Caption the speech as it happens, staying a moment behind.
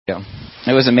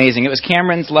It was amazing. It was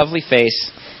Cameron's lovely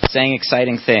face saying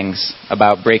exciting things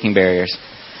about breaking barriers.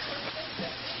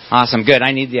 Awesome. Good.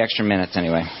 I need the extra minutes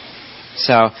anyway.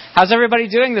 So, how's everybody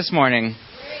doing this morning?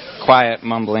 Quiet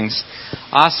mumblings.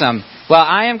 Awesome. Well,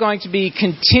 I am going to be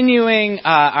continuing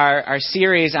our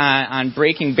series on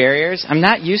breaking barriers. I'm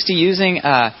not used to using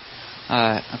a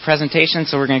presentation,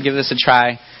 so we're going to give this a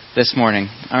try this morning.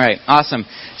 All right. Awesome.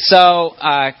 So,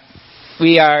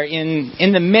 we are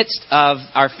in the midst of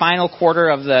our final quarter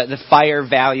of the FIRE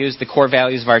values, the core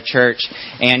values of our church,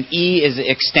 and E is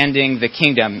extending the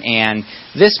kingdom. And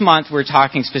this month we're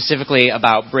talking specifically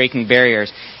about breaking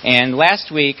barriers. And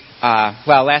last week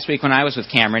when I was with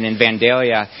Cameron in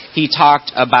Vandalia, he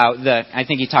talked about I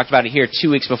think he talked about it here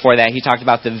 2 weeks before that. He talked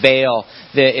about the veil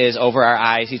that is over our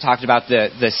eyes. He talked about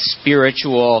the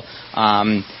spiritual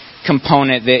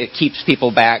component that keeps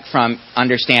people back from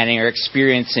understanding or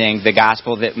experiencing the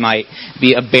gospel that might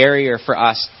be a barrier for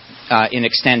us in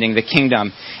extending the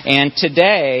kingdom. And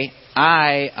today,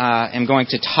 I am going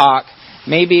to talk,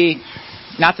 maybe,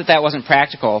 not that wasn't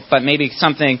practical, but maybe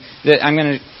something that I'm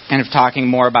going to kind of talking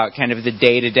more about kind of the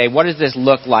day-to-day. What does this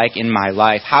look like in my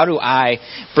life? How do I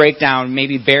break down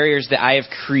maybe barriers that I have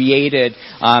created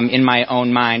in my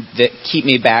own mind that keep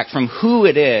me back from who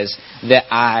it is that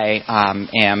I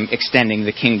am extending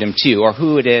the kingdom to, or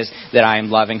who it is that I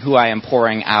am loving, who I am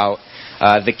pouring out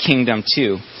the kingdom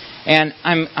to. And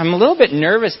I'm a little bit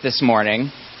nervous this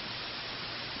morning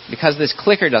because this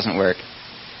clicker doesn't work.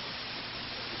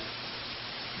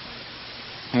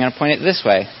 I'm going to point it this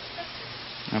way.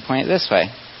 I'm going to point it this way.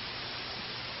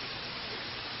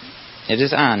 It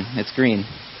is on. It's green.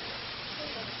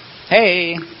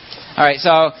 Hey! All right,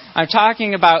 so I'm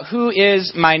talking about who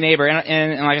is my neighbor.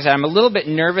 And like I said, I'm a little bit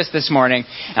nervous this morning.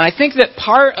 And I think that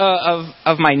part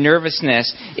of my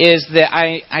nervousness is that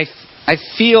I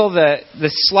feel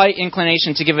the slight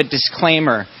inclination to give a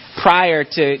disclaimer prior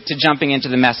to jumping into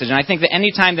the message. And I think that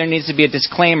any time there needs to be a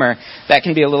disclaimer, that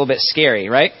can be a little bit scary,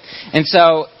 right? And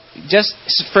so just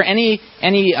for any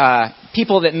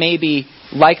people that maybe,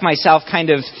 like myself, kind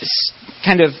of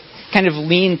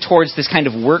lean towards this kind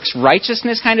of works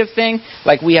righteousness kind of thing,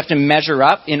 like we have to measure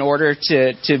up in order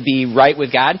to be right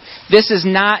with God. This is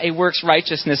not a works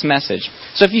righteousness message.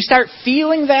 So if you start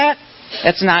feeling that,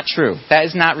 that's not true. That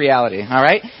is not reality, all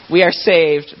right? We are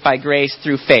saved by grace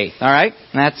through faith, all right?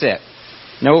 And that's it.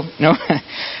 No.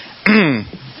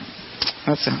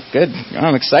 That's good.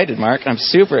 I'm excited, Mark. I'm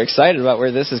super excited about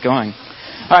where this is going.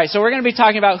 All right, so we're going to be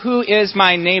talking about who is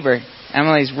my neighbor.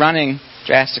 Emily's running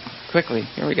drastically quickly.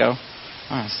 Here we go.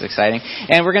 Oh, this is exciting.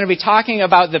 And we're going to be talking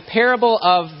about the parable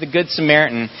of the Good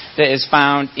Samaritan that is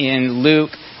found in Luke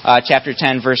chapter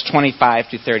 10, verse 25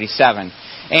 to 37.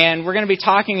 And we're going to be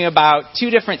talking about two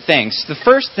different things. The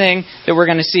first thing that we're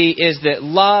going to see is that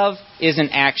love is an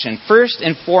action. First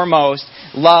and foremost,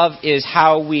 love is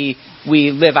how we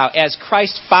live out. As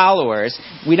Christ followers,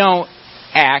 we don't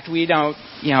act, we don't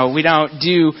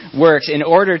do works in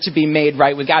order to be made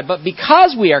right with God. But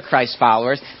because we are Christ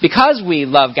followers, because we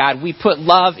love God, we put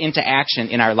love into action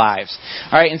in our lives.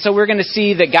 All right, and so we're going to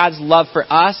see that God's love for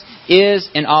us is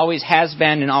and always has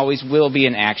been and always will be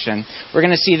in action. We're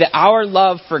going to see that our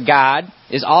love for God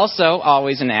is also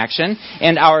always in action,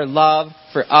 and our love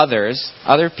for others,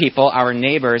 other people, our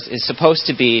neighbors, is supposed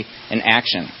to be in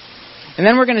action. And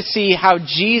then we're going to see how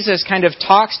Jesus kind of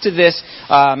talks to this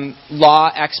law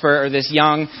expert or this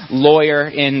young lawyer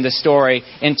in the story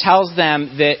and tells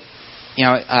them that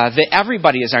that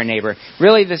everybody is our neighbor.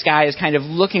 Really, this guy is kind of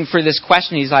looking for this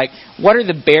question. He's like, what are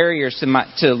the barriers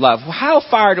to love? How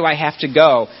far do I have to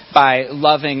go by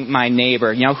loving my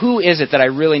neighbor? Who is it that I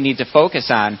really need to focus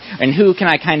on? And who can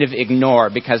I kind of ignore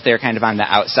because they're kind of on the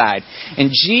outside? And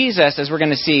Jesus, as we're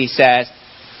going to see, says,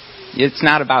 it's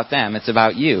not about them, it's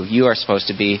about you. You are supposed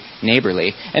to be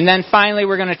neighborly. And then finally,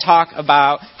 we're going to talk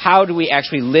about how do we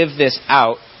actually live this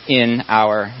out in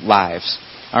our lives.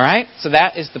 All right? So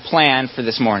that is the plan for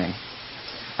this morning.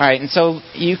 All right, and so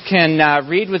you can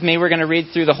read with me. We're going to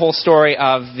read through the whole story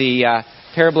of the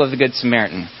parable of the Good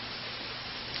Samaritan.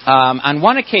 On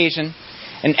one occasion,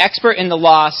 an expert in the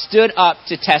law stood up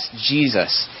to test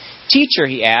Jesus. "Teacher,"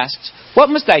 he asked, "what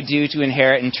must I do to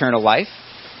inherit eternal life?"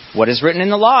 "What is written in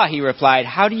the law?" he replied.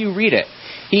 "How do you read it?"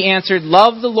 He answered,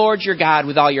 "Love the Lord your God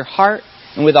with all your heart,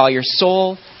 and with all your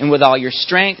soul, and with all your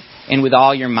strength, and with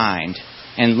all your mind.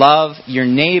 And love your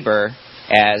neighbor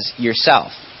as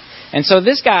yourself." And so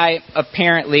this guy,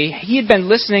 apparently, he had been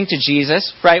listening to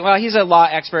Jesus, right? Well, he's a law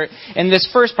expert. And this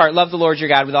first part, love the Lord your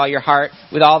God with all your heart,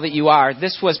 with all that you are,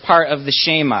 this was part of the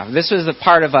Shema. This was a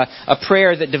part of a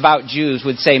prayer that devout Jews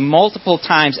would say multiple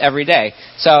times every day.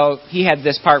 So he had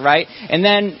this part right. And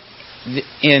then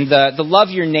in the love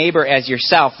your neighbor as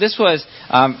yourself, this was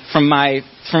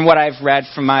from what I've read,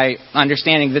 from my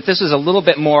understanding, that this was a little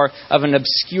bit more of an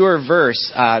obscure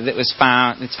verse it's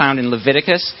found in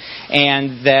Leviticus,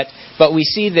 but we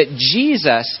see that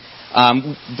Jesus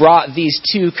brought these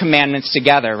two commandments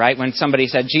together, right? When somebody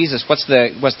said, Jesus, what's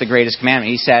the greatest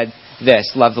commandment? He said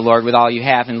this: love the Lord with all you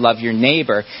have and love your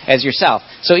neighbor as yourself.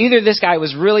 So either this guy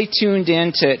was really tuned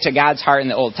in to God's heart in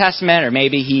the Old Testament, or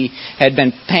maybe he had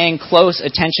been paying close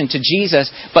attention to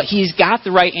Jesus, but he's got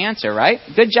the right answer, right?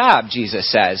 Good job, Jesus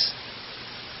says.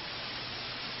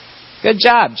 Good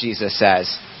job, Jesus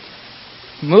says.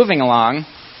 Moving along.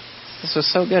 This was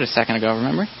so good a second ago,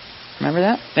 remember? Remember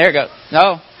that? There you go.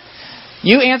 No.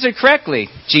 You answered correctly,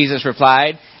 Jesus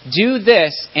replied. Do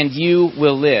this and you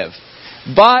will live.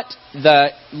 But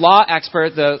the law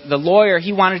expert, the lawyer,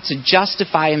 he wanted to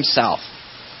justify himself.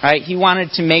 Right? He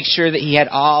wanted to make sure that he had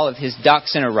all of his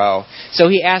ducks in a row. So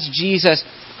he asked Jesus,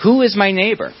 who is my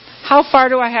neighbor? How far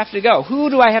do I have to go? Who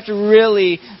do I have to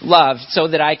really love so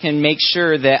that I can make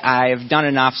sure that I have done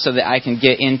enough so that I can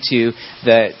get into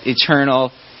the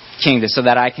eternal kingdom, so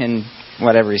that I can,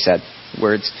 whatever he said,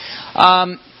 words.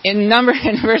 In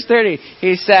verse 30,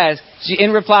 he says,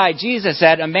 in reply, Jesus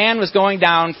said, a man was going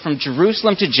down from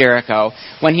Jerusalem to Jericho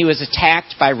when he was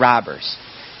attacked by robbers.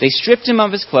 They stripped him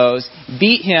of his clothes,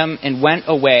 beat him, and went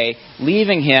away,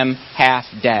 leaving him half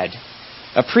dead.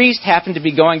 A priest happened to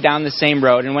be going down the same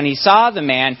road, and when he saw the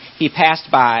man, he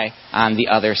passed by on the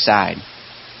other side.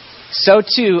 So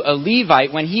too, a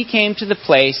Levite, when he came to the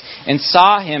place and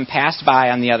saw him, passed by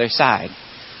on the other side.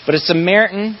 But a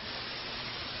Samaritan,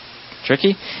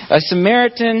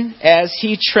 as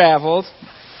he traveled,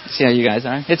 see how you guys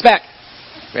are? It's back.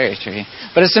 Very tricky.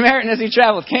 But a Samaritan, as he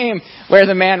traveled, came where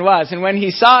the man was, and when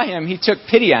he saw him, he took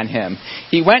pity on him.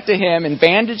 He went to him and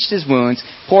bandaged his wounds,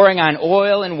 pouring on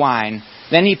oil and wine.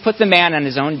 Then he put the man on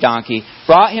his own donkey,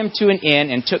 brought him to an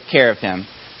inn, and took care of him.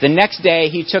 The next day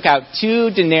he took out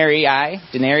 2 denarii,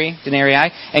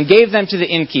 and gave them to the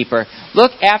innkeeper.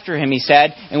 Look after him, he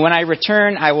said, and when I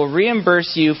return, I will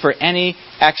reimburse you for any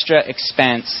extra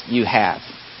expense you have.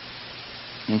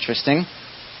 Interesting.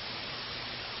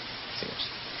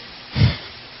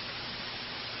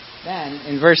 Then,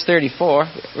 in verse 34,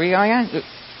 were you going on?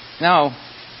 No.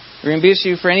 Reimburse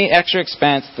you for any extra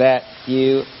expense that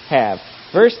you have.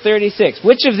 Verse 36,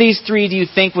 which of these 3 do you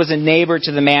think was a neighbor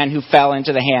to the man who fell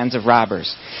into the hands of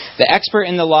robbers? The expert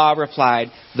in the law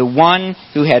replied, the one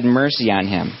who had mercy on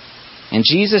him. And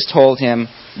Jesus told him,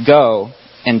 go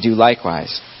and do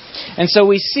likewise. And so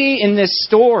we see in this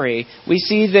story, we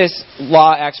see this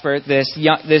law expert,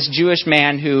 this Jewish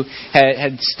man who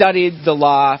had studied the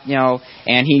law,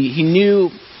 and he knew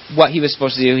what he was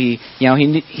supposed to do. He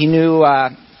knew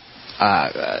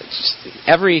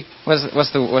every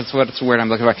what's the word I'm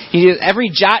looking for? He knew every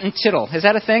jot and tittle. Is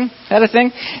that a thing?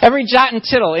 Every jot and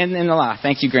tittle in the law.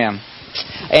 Thank you, Graham.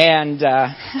 And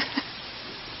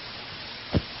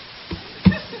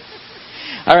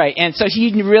all right, and so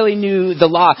he really knew the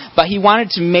law, but he wanted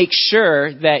to make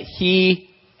sure that he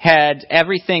had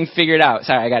everything figured out.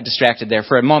 Sorry, I got distracted there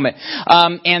for a moment.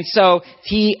 And so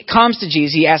he comes to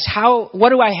Jesus. He asks, what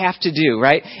do I have to do,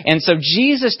 right? And so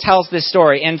Jesus tells this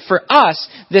story. And for us,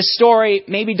 this story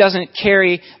maybe doesn't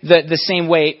carry the same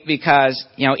weight because,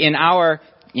 in our,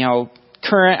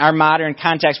 our modern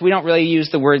context, we don't really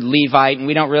use the word Levite, and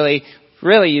we don't really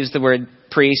use the word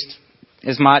priest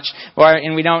as much,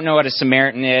 and we don't know what a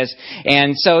Samaritan is.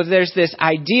 And so there's this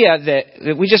idea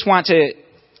that we just want to,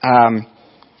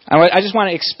 I just want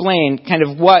to explain kind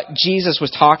of what Jesus was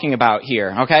talking about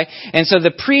here, okay? And so the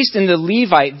priest and the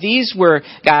Levite, these were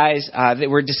guys that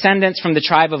were descendants from the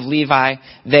tribe of Levi.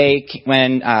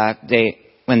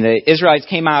 When the Israelites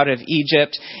came out of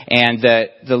Egypt, and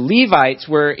the Levites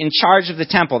were in charge of the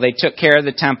temple. They took care of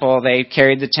the temple. They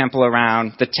carried the temple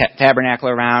around, the tabernacle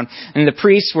around. And the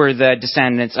priests were the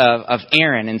descendants of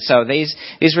Aaron. And so these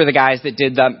were the guys that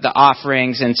did the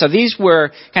offerings. And so these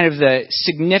were kind of the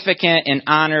significant and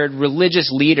honored religious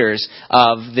leaders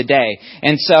of the day.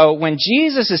 And so when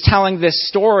Jesus is telling this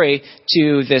story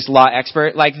to this law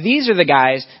expert, like, these are the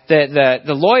guys that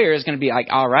the lawyer is going to be like,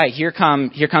 all right, here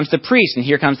comes the priest, and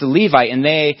here comes the Levite, and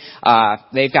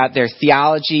they've got their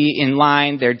theology in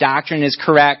line, their doctrine is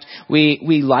correct,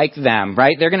 we like them,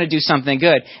 right? They're going to do something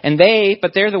good.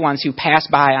 But they're the ones who pass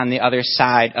by on the other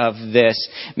side of this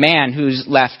man who's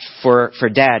left for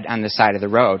dead on the side of the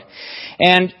road.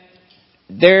 And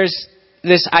there's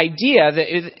this idea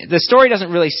that the story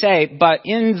doesn't really say, but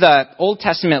in the Old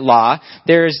Testament law,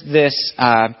 there's this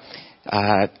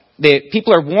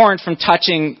people are warned from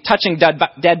touching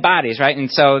dead bodies, right?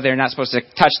 And so they're not supposed to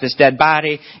touch this dead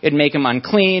body. It'd make them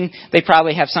unclean. They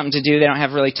probably have something to do. They don't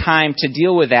have really time to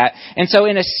deal with that. And so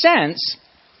in a sense,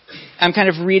 I'm kind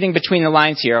of reading between the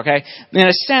lines here, okay? In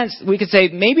a sense, we could say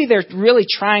maybe they're really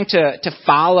trying to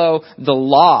follow the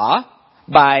law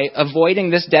by avoiding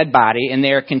this dead body, and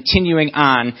they're continuing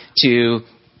on to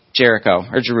Jericho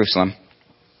or Jerusalem.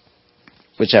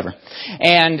 Whichever.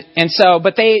 And so,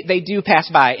 but they do pass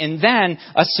by. And then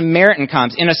a Samaritan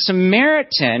comes. And a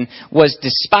Samaritan was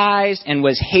despised and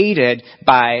was hated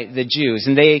by the Jews.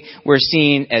 And they were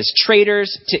seen as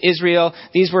traitors to Israel.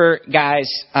 These were guys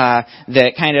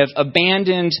that kind of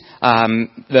abandoned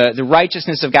the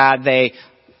righteousness of God. They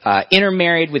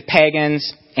intermarried with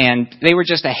pagans. And they were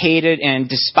just a hated and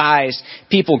despised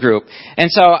people group. And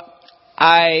so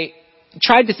I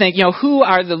tried to think, who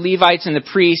are the Levites and the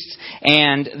priests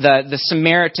and the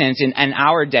Samaritans in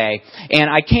our day? And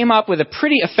I came up with a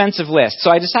pretty offensive list. So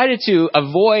I decided to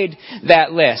avoid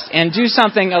that list and do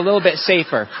something a little bit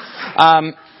safer.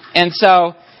 And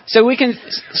so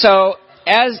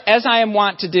as I am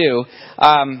wont to do,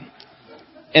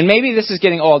 and maybe this is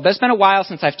getting old, but it's been a while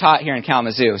since I've taught here in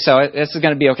Kalamazoo, so this is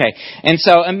going to be okay. And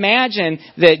so imagine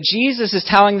that Jesus is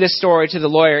telling this story to the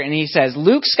lawyer, and he says,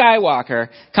 Luke Skywalker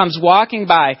comes walking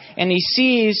by, and he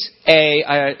sees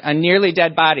a nearly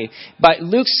dead body. But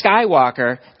Luke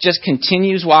Skywalker just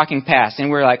continues walking past, and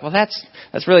we're like, well,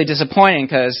 that's really disappointing,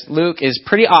 because Luke is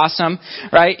pretty awesome,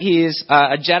 right? He's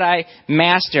a Jedi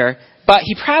master. But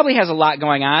he probably has a lot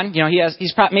going on.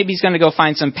 Maybe he's going to go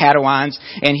find some Padawans,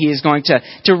 and he's going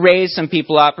to raise some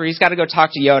people up, or he's got to go talk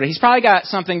to Yoda. He's probably got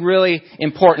something really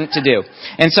important to do.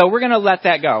 And so we're going to let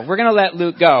that go. We're going to let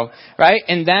Luke go, right?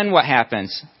 And then what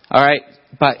happens? All right,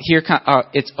 but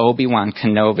it's Obi-Wan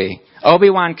Kenobi.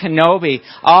 Obi-Wan Kenobi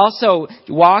also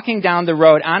walking down the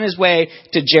road on his way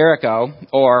to Jericho,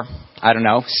 or, I don't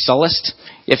know, Sullust,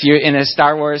 if you're in a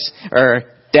Star Wars, or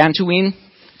Tatooine?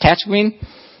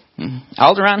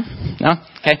 Alderaan? No?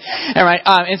 Okay. All right.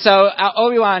 And so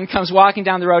Obi-Wan comes walking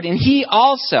down the road, and he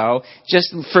also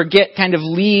kind of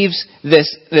leaves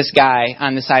this guy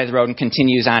on the side of the road and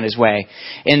continues on his way.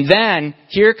 And then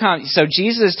so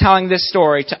Jesus is telling this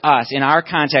story to us in our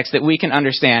context that we can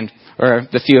understand, or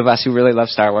the few of us who really love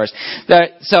Star Wars.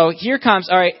 So here comes,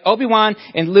 all right, Obi-Wan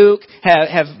and Luke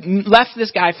have left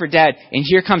this guy for dead, and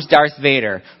here comes Darth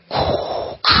Vader.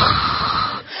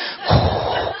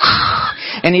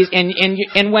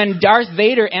 And when Darth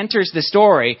Vader enters the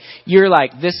story, you're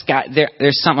like, this guy,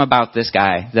 there's something about this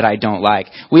guy that I don't like.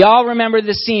 We all remember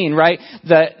the scene, right?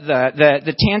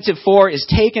 The Tantive 4 is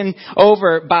taken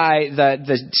over by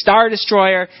the Star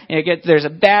Destroyer, and there's a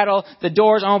battle, the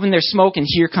doors open, there's smoke, and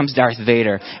here comes Darth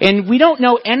Vader. And we don't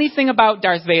know anything about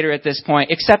Darth Vader at this point,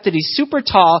 except that he's super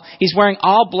tall, he's wearing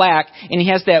all black, and he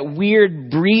has that weird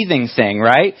breathing thing,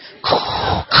 right?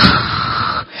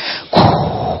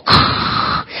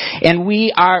 And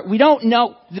we don't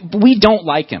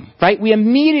like him, right? We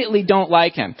immediately don't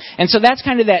like him. And so that's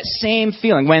kind of that same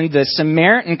feeling. When the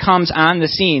Samaritan comes on the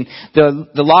scene, the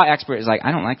law expert is like,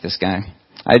 I don't like this guy.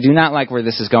 I do not like where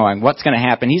this is going. What's going to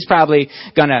happen? He's probably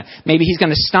maybe he's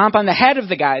going to stomp on the head of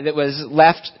the guy that was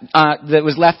left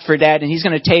for dead, and he's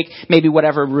going to take maybe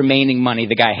whatever remaining money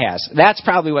the guy has. That's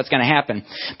probably what's going to happen.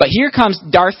 But here comes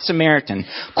Darth Samaritan.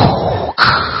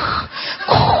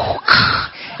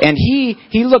 And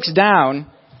he looks down,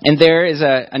 and there is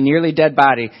a nearly dead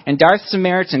body. And Darth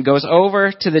Samaritan goes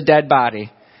over to the dead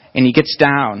body, and he gets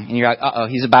down. And you're like, uh-oh,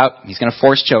 he's going to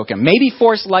force choke him. Maybe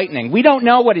force lightning. We don't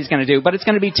know what he's going to do, but it's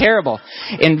going to be terrible.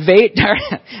 And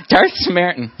Darth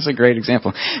Samaritan, that's a great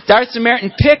example. Darth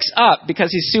Samaritan picks up,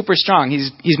 because he's super strong.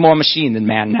 He's more machine than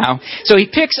man now. So he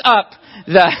picks up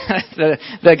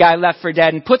the guy left for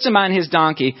dead and puts him on his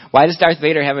donkey. Why does Darth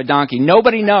Vader have a donkey?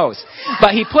 Nobody knows.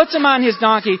 But he puts him on his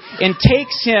donkey and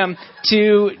takes him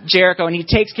to Jericho, and he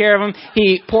takes care of him.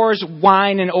 He pours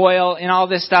wine and oil and all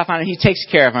this stuff on him. He takes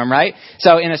care of him, right?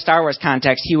 So in a Star Wars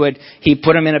context, he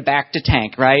put him in a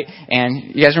Bacta-tank, right?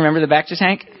 And you guys remember the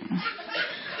Bacta-tank?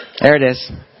 There it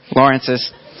is.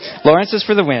 Lawrence's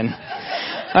for the win.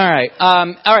 All right.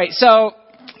 So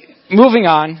moving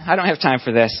on. I don't have time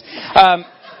for this. And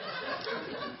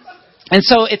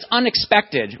so it's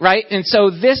unexpected, right? And so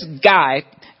this guy,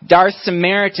 Darth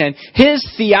Samaritan, his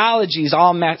theology is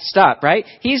all messed up, right?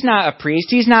 He's not a priest.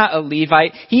 He's not a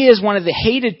Levite. He is one of the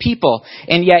hated people.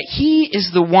 And yet he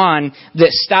is the one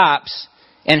that stops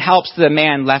and helps the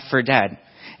man left for dead.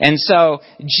 And so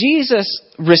Jesus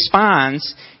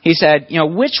responds. He said,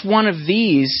 which one of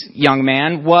these, young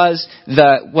man, was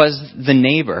the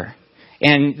neighbor?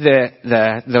 And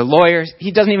the lawyer,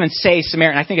 he doesn't even say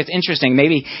Samaritan. I think it's interesting.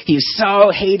 Maybe he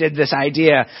so hated this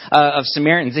idea of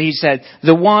Samaritans that he said,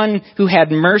 the one who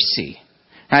had mercy.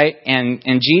 Right?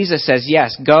 And Jesus says,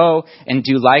 yes, go and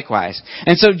do likewise.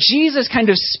 And so Jesus kind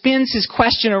of spins his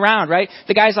question around, right?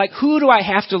 The guy's like, who do I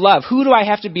have to love? Who do I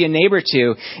have to be a neighbor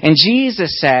to? And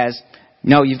Jesus says,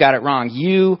 no, you've got it wrong.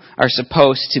 You are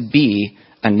supposed to be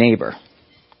a neighbor.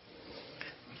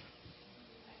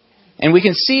 And we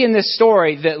can see in this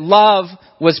story that love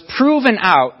was proven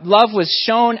out, love was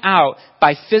shown out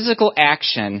by physical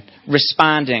action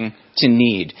responding to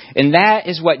need. And that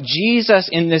is what Jesus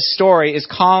in this story is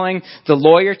calling the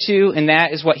lawyer to, and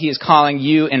that is what he is calling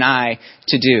you and I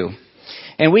to do.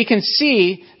 And we can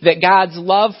see that God's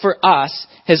love for us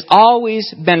has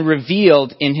always been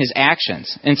revealed in his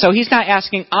actions. And so he's not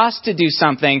asking us to do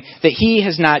something that he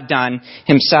has not done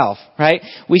himself, right?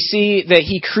 We see that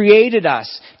he created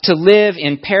us to live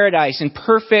in paradise, in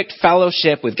perfect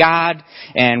fellowship with God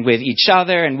and with each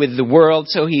other and with the world.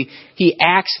 So he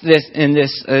acts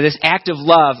this act of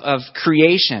love of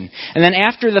creation. And then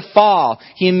after the fall,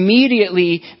 he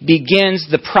immediately begins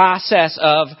the process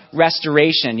of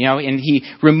restoration, and he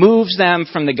removes them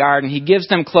from the garden. He gives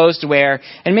them clothes to wear.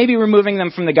 And maybe removing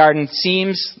them from the garden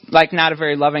seems like not a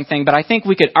very loving thing, but I think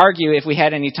we could argue, if we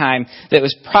had any time, that it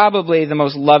was probably the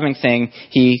most loving thing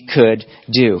he could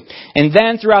do. And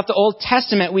then throughout the Old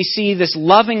Testament, we see this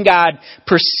loving God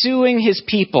pursuing his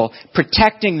people,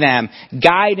 protecting them,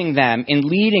 guiding them, and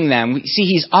leading them. We see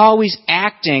he's always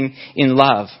acting in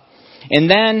love. And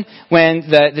then when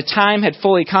the time had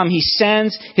fully come, he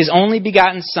sends his only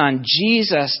begotten Son,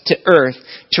 Jesus, to earth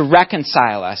to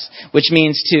reconcile us, which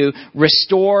means to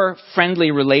restore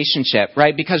friendly relationship,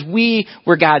 right? Because we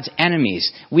were God's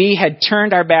enemies. We had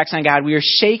turned our backs on God. We were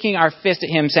shaking our fist at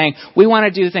him saying, we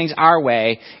want to do things our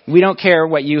way. We don't care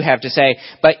what you have to say.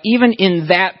 But even in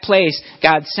that place,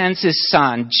 God sends his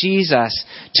Son, Jesus,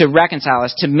 to reconcile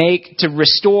us, to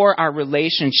restore our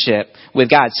relationship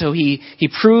with God. So he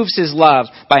proves his love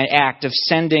by an act of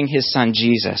sending his Son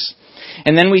Jesus.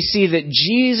 And then we see that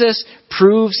Jesus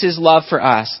proves his love for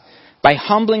us by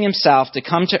humbling himself to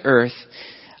come to earth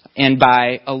and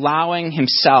by allowing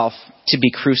himself to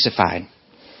be crucified.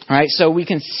 All right, so we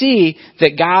can see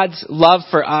that God's love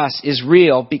for us is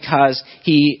real because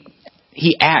he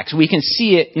acts. We can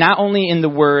see it not only in the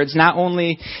words, not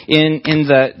only in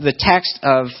the text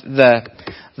of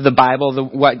the Bible,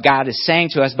 what God is saying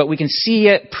to us, but we can see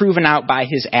it proven out by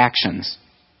his actions.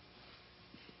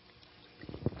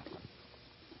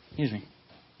 Excuse me.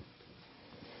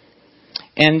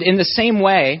 And in the same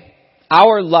way,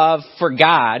 our love for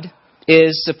God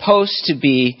is supposed to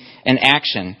be an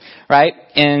action, right?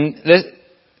 And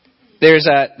there's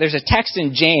a text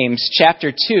in James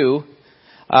chapter 2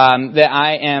 that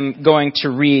I am going to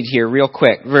read here real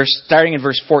quick, starting in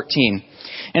verse 14.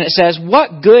 And it says,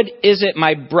 "What good is it,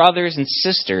 my brothers and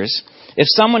sisters, if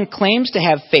someone claims to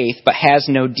have faith but has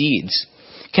no deeds?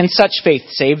 Can such faith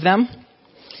save them?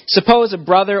 Suppose a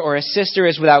brother or a sister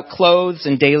is without clothes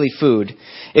and daily food.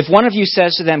 If one of you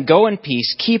says to them, 'Go in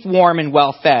peace, keep warm and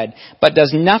well fed,' but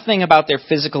does nothing about their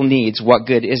physical needs, what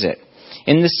good is it?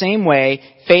 In the same way,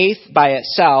 faith by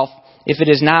itself, if it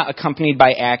is not accompanied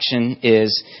by action,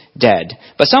 is dead.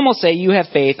 But some will say, 'You have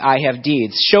faith, I have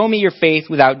deeds. Show me your faith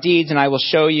without deeds, and I will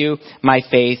show you my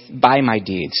faith by my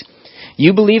deeds.'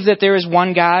 You believe that there is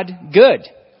one God? Good.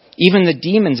 Even the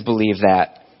demons believe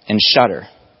that and shudder."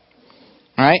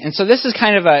 All right, and so this is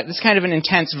kind of an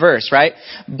intense verse, right?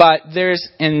 But there's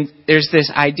this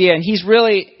idea, and he's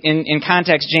really in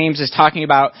context. James is talking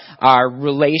about our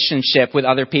relationship with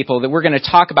other people that we're going to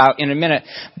talk about in a minute.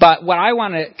 But what I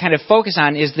want to kind of focus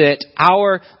on is that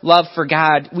our love for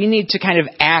God, we need to kind of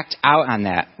act out on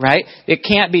that, right? It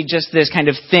can't be just this kind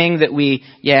of thing that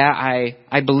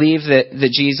I believe that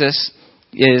Jesus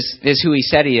is who he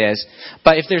said he is.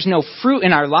 But if there's no fruit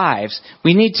in our lives,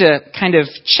 we need to kind of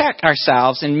check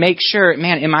ourselves and make sure, do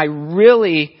I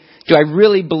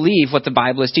really believe what the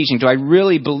Bible is teaching? Do I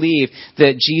really believe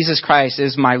that Jesus Christ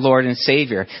is my Lord and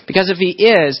Savior? Because if he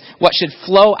is, what should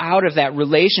flow out of that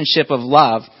relationship of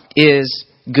love is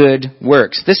good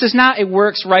works. This is not a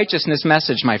works righteousness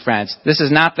message, my friends. This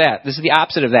is not that. This is the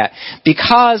opposite of that.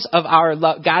 Because of our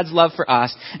God's love for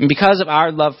us, and because of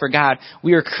our love for God,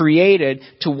 we are created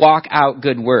to walk out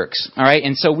good works. All right?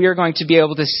 And so we are going to be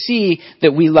able to see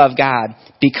that we love God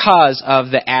because of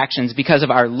the actions, because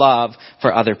of our love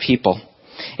for other people.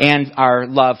 And our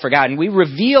love for God. And we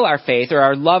reveal our faith or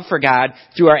our love for God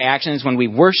through our actions when we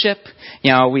worship.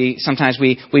 Sometimes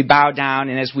we bow down,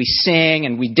 and as we sing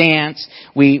and we dance,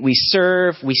 we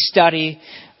serve, we study.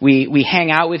 We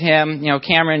hang out with him.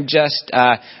 Cameron just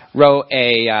wrote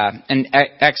an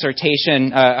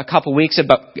exhortation a couple weeks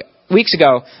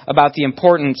ago about the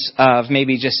importance of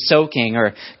maybe just soaking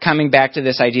or coming back to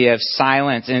this idea of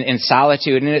silence and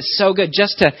solitude. And it's so good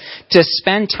just to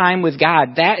spend time with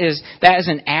God. That is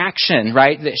an action,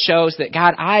 right, that shows that,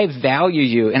 God, I value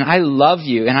you and I love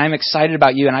you and I'm excited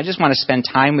about you and I just want to spend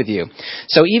time with you.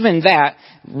 So even that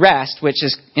rest, which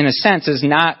is, in a sense, is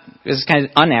kind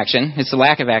of unaction. It's the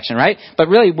lack of action, right? But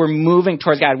really, we're moving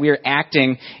towards God. We are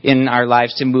acting in our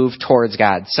lives to move towards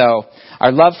God. So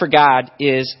our love for God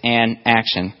is an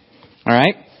action. All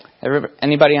right?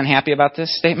 Anybody unhappy about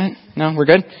this statement? No? We're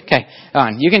good? Okay.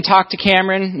 On. You can talk to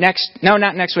Cameron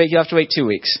not next week. You'll have to wait 2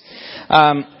 weeks.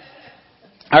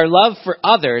 Our love for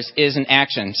others is an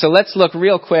action. So let's look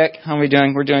real quick. How are we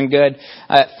doing? We're doing good.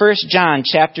 1 John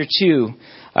chapter 2.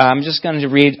 I'm just going to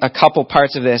read a couple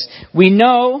parts of this. We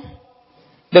know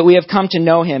that we have come to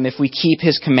know him if we keep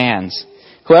his commands.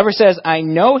 Whoever says, I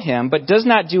know him, but does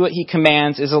not do what he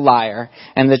commands is a liar,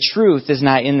 and the truth is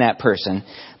not in that person.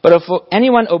 But if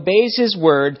anyone obeys his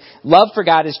word, love for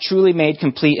God is truly made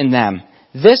complete in them.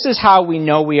 This is how we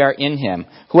know we are in him.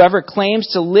 Whoever claims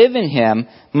to live in him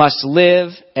must live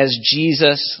as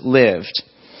Jesus lived.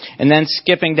 And then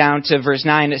skipping down to verse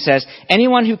 9, it says,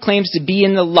 anyone who claims to be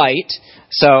in the light,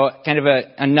 so kind of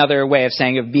another way of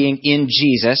saying of being in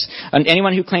Jesus, and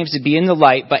anyone who claims to be in the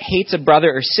light but hates a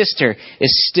brother or sister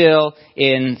is still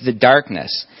in the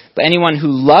darkness. But anyone who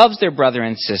loves their brother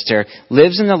and sister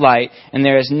lives in the light, and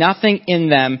there is nothing in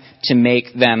them to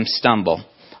make them stumble.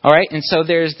 All right, and so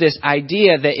there's this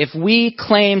idea that if we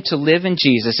claim to live in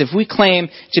Jesus, if we claim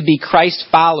to be Christ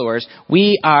followers,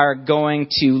 we are going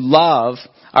to love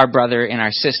our brother and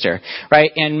our sister,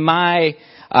 right? And my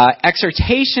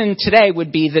exhortation today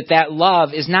would be that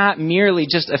love is not merely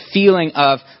just a feeling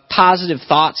of positive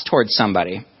thoughts towards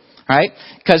somebody, right?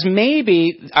 Because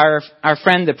maybe our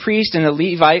friend the priest and the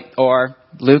Levite, or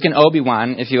Luke and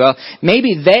Obi-Wan, if you will,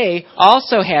 maybe they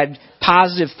also had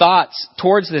positive thoughts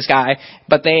towards this guy,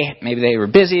 but maybe they were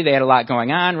busy, they had a lot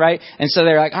going on, right? And so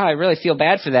they're like, I really feel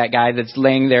bad for that guy that's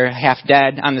laying there half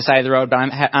dead on the side of the road, but I'm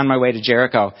on my way to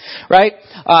Jericho, right?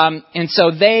 And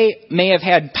so they may have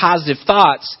had positive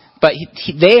thoughts, but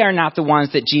they are not the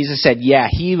ones that Jesus said, yeah,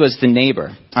 he was the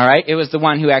neighbor, all right? It was the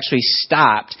one who actually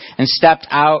stopped and stepped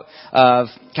out of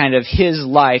kind of his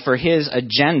life or his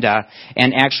agenda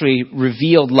and actually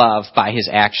revealed love by his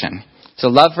action. So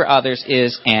love for others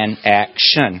is an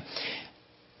action.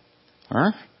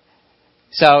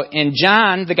 So in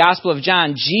John, the Gospel of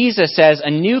John, Jesus says, a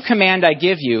new command I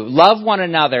give you, love one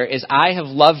another as I have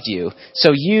loved you.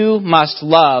 So you must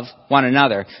love one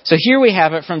another. So here we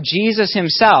have it from Jesus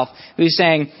himself, who's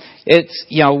saying, it's,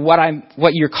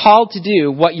 what you're called to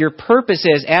do, what your purpose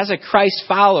is as a Christ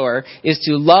follower is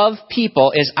to love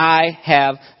people as I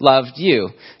have loved you.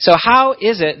 So how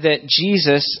is it that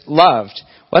Jesus loved?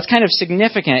 Well, it's kind of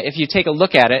significant if you take a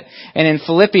look at it. And in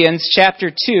Philippians chapter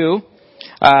 2,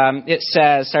 it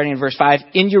says, starting in verse 5,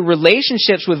 in your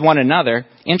relationships with one another,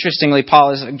 interestingly,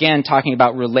 Paul is again talking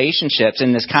about relationships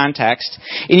in this context.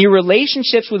 In your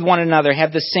relationships with one another,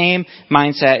 have the same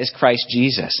mindset as Christ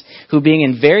Jesus, who being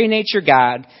in very nature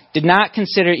God, did not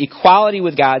consider equality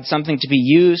with God something to be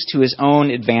used to his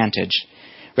own advantage.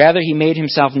 Rather, he made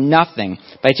himself nothing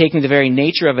by taking the very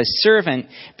nature of a servant,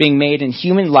 being made in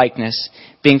human likeness,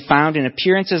 being found in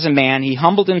appearance as a man. He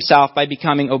humbled himself by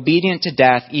becoming obedient to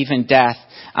death, even death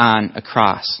on a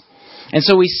cross. And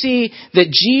so we see that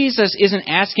Jesus isn't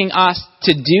asking us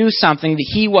to do something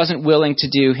that he wasn't willing to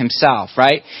do himself,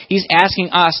 right? He's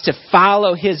asking us to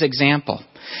follow his example.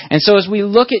 And so as we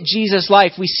look at Jesus'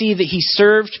 life, we see that he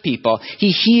served people,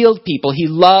 he healed people, he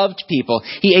loved people,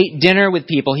 he ate dinner with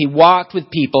people, he walked with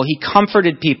people, he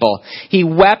comforted people, he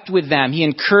wept with them, he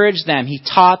encouraged them, he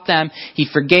taught them, he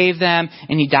forgave them,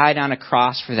 and he died on a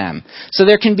cross for them. So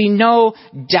there can be no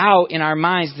doubt in our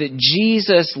minds that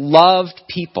Jesus loved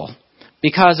people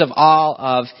because of all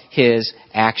of his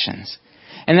actions.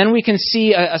 And then we can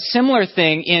see a similar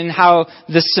thing in how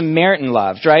the Samaritan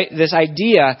loved, right? This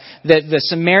idea that the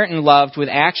Samaritan loved with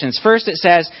actions. First it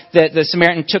says that the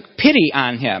Samaritan took pity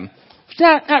on him.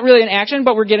 Not really an action,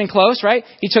 but we're getting close, right?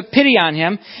 He took pity on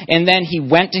him, and then he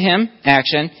went to him,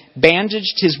 action,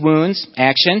 bandaged his wounds,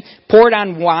 action, poured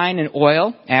on wine and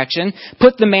oil, action,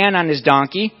 put the man on his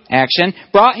donkey, action,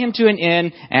 brought him to an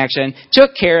inn, action,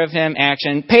 took care of him,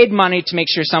 action, paid money to make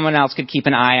sure someone else could keep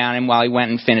an eye on him while he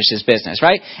went and finished his business,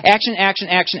 right? Action, action,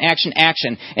 action, action,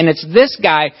 action. And it's this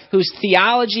guy whose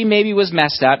theology maybe was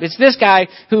messed up. It's this guy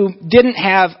who didn't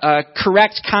have a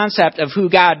correct concept of who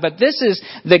God, but this is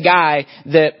the guy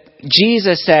that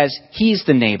Jesus says he's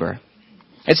the neighbor.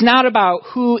 It's not about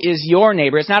who is your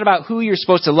neighbor. It's not about who you're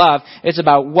supposed to love. It's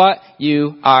about what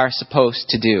you are supposed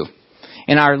to do.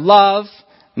 And our love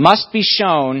must be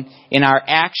shown in our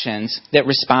actions that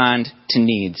respond to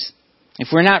needs. If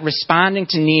we're not responding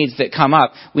to needs that come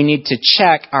up, we need to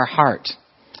check our heart.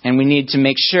 And we need to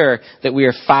make sure that we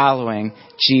are following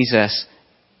Jesus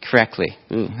correctly.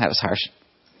 Ooh, that was harsh.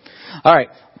 All right.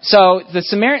 So the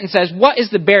Samaritan says, what is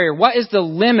the barrier? What is the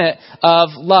limit of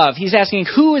love? He's asking,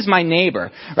 who is my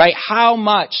neighbor? Right? How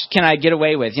much can I get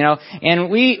away with? And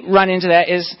we run into that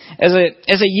as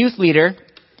a youth leader.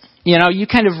 You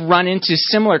kind of run into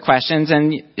similar questions,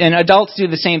 and adults do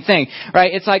the same thing,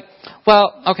 right? It's like,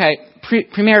 well, okay,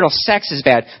 premarital sex is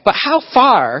bad, but how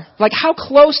far, how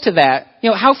close to that,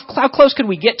 how close could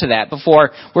we get to that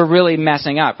before we're really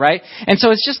messing up, right? And so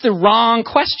it's just the wrong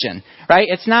question, right?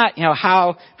 It's not,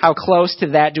 how close to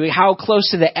that how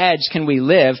close to the edge can we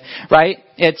live, right?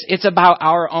 It's about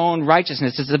our own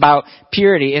righteousness. It's about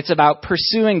purity. It's about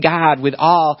pursuing God with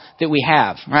all that we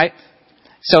have, right?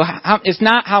 So it's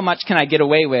not how much can I get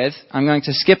away with. I'm going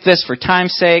to skip this for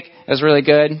time's sake. It was really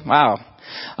good. Wow.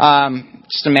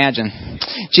 Just imagine.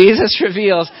 Jesus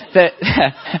reveals that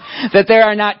that there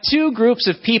are not two groups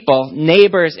of people,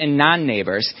 neighbors and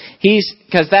non-neighbors.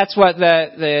 Because that's what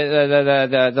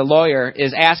the lawyer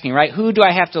is asking, right? Who do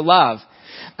I have to love?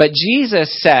 But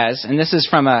Jesus says, and this is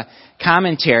from a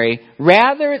commentary,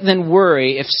 rather than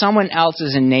worry if someone else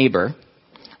is a neighbor,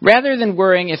 rather than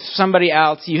worrying if somebody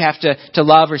else you have to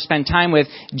love or spend time with,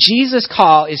 Jesus'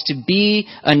 call is to be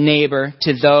a neighbor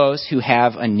to those who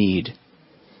have a need.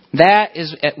 That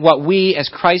is what we as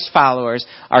Christ followers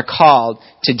are called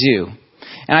to do.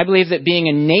 And I believe that being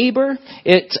a neighbor,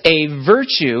 it's a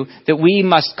virtue that we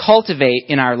must cultivate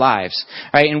in our lives,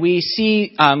 right? And we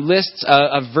see lists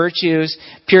of virtues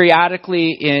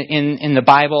periodically in the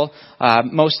Bible,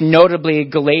 most notably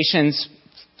Galatians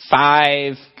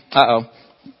 5,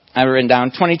 I've written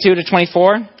down 22 to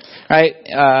 24, right?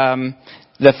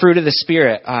 The fruit of the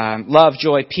Spirit, love,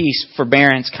 joy, peace,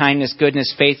 forbearance, kindness,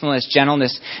 goodness, faithfulness,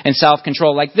 gentleness, and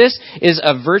self-control. This is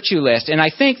a virtue list. And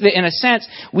I think that in a sense,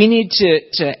 we need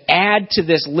to add to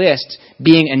this list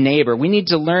being a neighbor. We need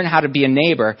to learn how to be a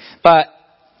neighbor. But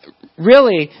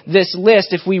really, this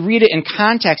list, if we read it in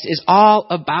context, is all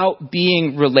about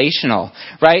being relational,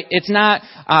 right? It's not,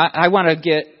 I want to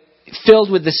get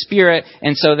filled with the Spirit,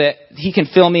 and so that He can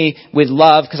fill me with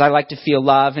love because I like to feel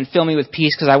love, and fill me with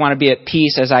peace because I want to be at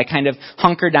peace as I kind of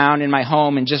hunker down in my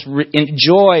home and just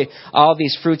enjoy all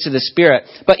these fruits of the Spirit.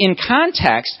 But in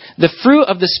context, the fruit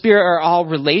of the Spirit are all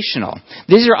relational.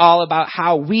 These are all about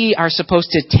how we are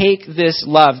supposed to take this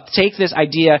love, take this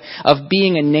idea of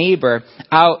being a neighbor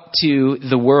out to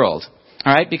the world.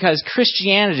 All right, because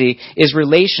Christianity is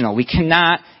relational. We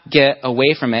cannot get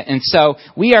away from it. And so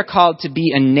we are called to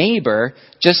be a neighbor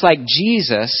just like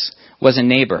Jesus was a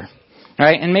neighbor. All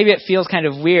right, and maybe it feels kind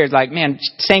of weird,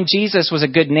 saying Jesus was a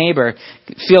good neighbor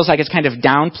feels like it's kind of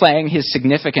downplaying His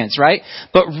significance, right?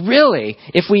 But really,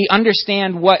 if we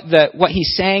understand what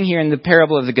He's saying here in the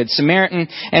parable of the Good Samaritan,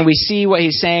 and we see what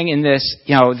He's saying in this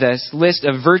list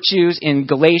of virtues in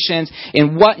Galatians,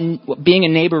 in what being a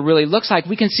neighbor really looks like,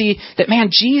 we can see that,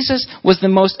 Jesus was the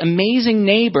most amazing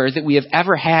neighbor that we have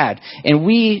ever had. And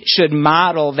we should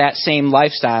model that same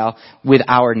lifestyle with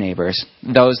our neighbors,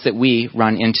 those that we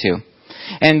run into.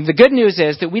 And the good news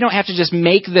is that we don't have to just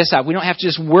make this up. We don't have to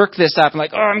just work this up and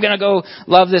I'm going to go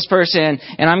love this person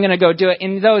and I'm going to go do it.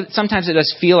 And though sometimes it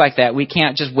does feel like that, we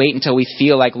can't just wait until we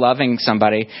feel like loving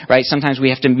somebody, right? Sometimes we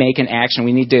have to make an action.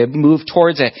 We need to move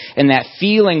towards it, and that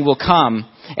feeling will come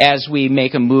as we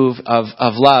make a move of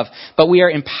love. But we are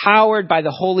empowered by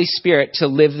the Holy Spirit to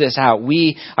live this out.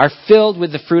 We are filled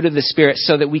with the fruit of the Spirit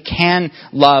so that we can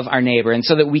love our neighbor, and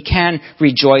so that we can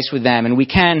rejoice with them, and we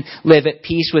can live at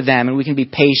peace with them, and we can be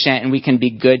patient, and we can be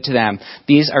good to them.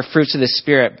 These are fruits of the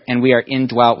Spirit, and we are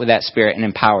indwelt with that Spirit and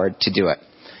empowered to do it.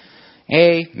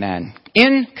 Amen.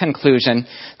 In conclusion,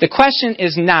 the question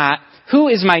is not, who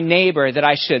is my neighbor that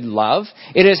I should love?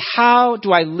 It is, how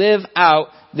do I live out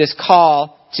this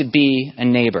call to be a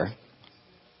neighbor?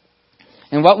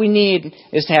 And what we need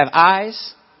is to have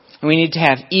eyes, and we need to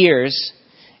have ears,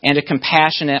 and a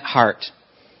compassionate heart.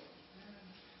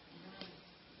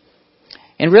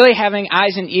 And really having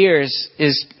eyes and ears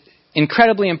is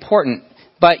incredibly important.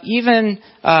 But even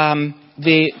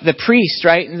the priest,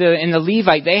 right, and the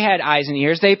Levite, they had eyes and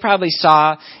ears. They probably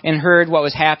saw and heard what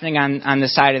was happening on the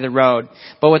side of the road.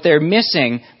 But what they're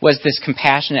missing was this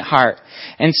compassionate heart.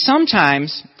 And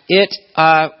sometimes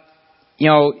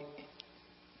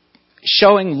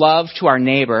showing love to our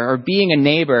neighbor or being a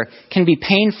neighbor can be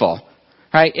painful,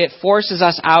 right? It forces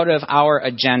us out of our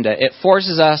agenda. It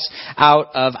forces us out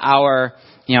of our,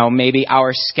 maybe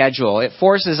our schedule. It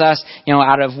forces us,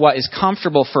 out of what is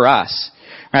comfortable for us,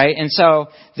 right? And so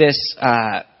the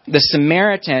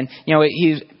Samaritan,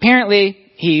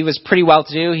 he was pretty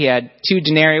well-to-do. He had 2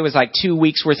 denarii, was like 2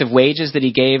 weeks' worth of wages that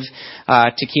he gave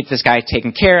to keep this guy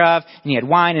taken care of. And he had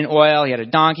wine and oil. He had a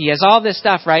donkey. He has all this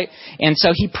stuff, right? And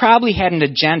so he probably had an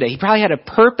agenda. He probably had a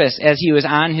purpose as he was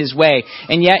on his way.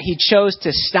 And yet he chose to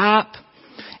stop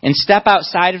and step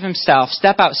outside of himself,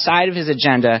 step outside of his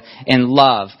agenda and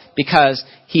love, because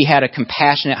he had a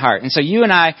compassionate heart. And so you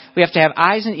and I, we have to have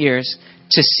eyes and ears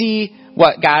to see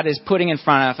what God is putting in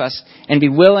front of us and be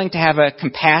willing to have a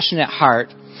compassionate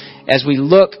heart as we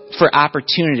look for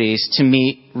opportunities to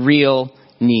meet real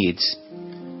needs.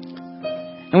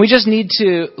 And we just need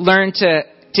to learn to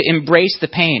embrace the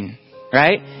pain,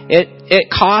 right? It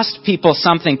cost people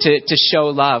something to show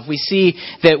love. We see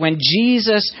that when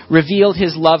Jesus revealed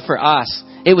his love for us,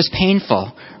 it was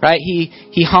painful, right?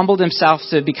 He humbled himself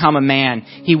to become a man.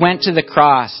 He went to the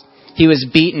cross. He was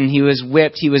beaten. He was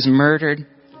whipped. He was murdered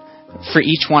for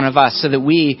each one of us so that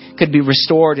we could be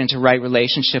restored into right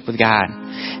relationship with God.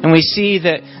 And we see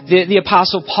that the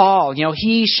Apostle Paul,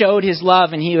 he showed his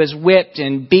love and he was whipped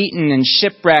and beaten and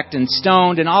shipwrecked and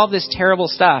stoned and all this terrible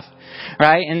stuff,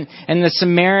 right? And the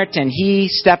Samaritan, he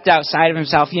stepped outside of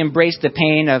himself. He embraced the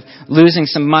pain of losing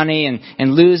some money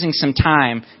and losing some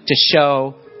time to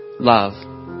show love.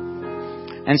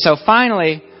 And so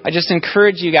finally, I just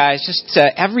encourage you guys just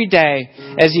to every day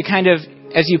as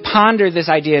you ponder this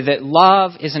idea that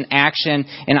love is an action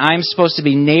and I'm supposed to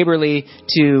be neighborly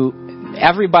to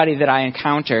everybody that I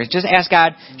encounter, just ask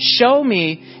God, show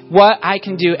me what I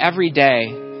can do every day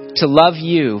to love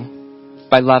you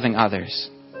by loving others.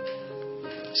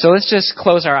 So let's just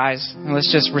close our eyes and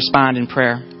let's just respond in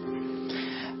prayer.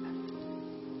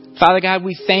 Father God,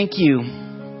 we thank you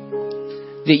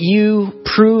that you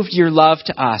proved your love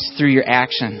to us through your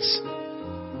actions.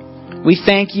 We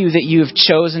thank you that you have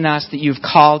chosen us, that you've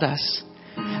called us,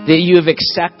 that you have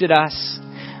accepted us,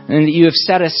 and that you have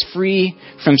set us free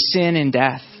from sin and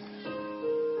death.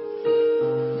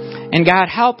 And God,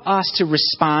 help us to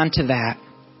respond to that,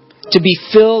 to be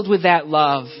filled with that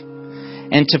love,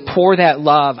 and to pour that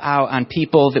love out on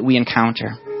people that we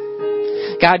encounter.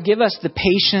 God, give us the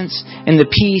patience and the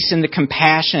peace and the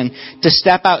compassion to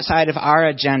step outside of our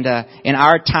agenda and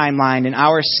our timeline and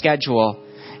our schedule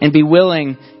and be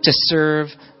willing to serve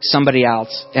somebody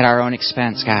else at our own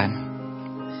expense, God.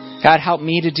 God, help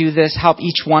me to do this. Help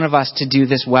each one of us to do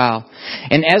this well.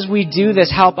 And as we do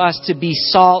this, help us to be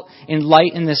salt and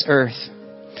light in this earth.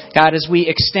 God, as we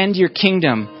extend your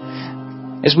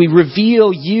kingdom, as we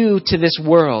reveal you to this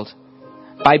world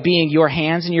by being your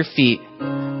hands and your feet,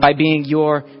 by being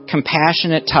your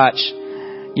compassionate touch,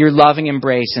 your loving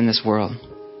embrace in this world.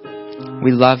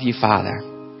 We love you, Father.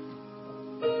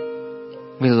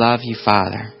 We love you,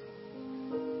 Father.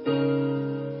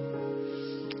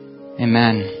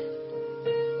 Amen.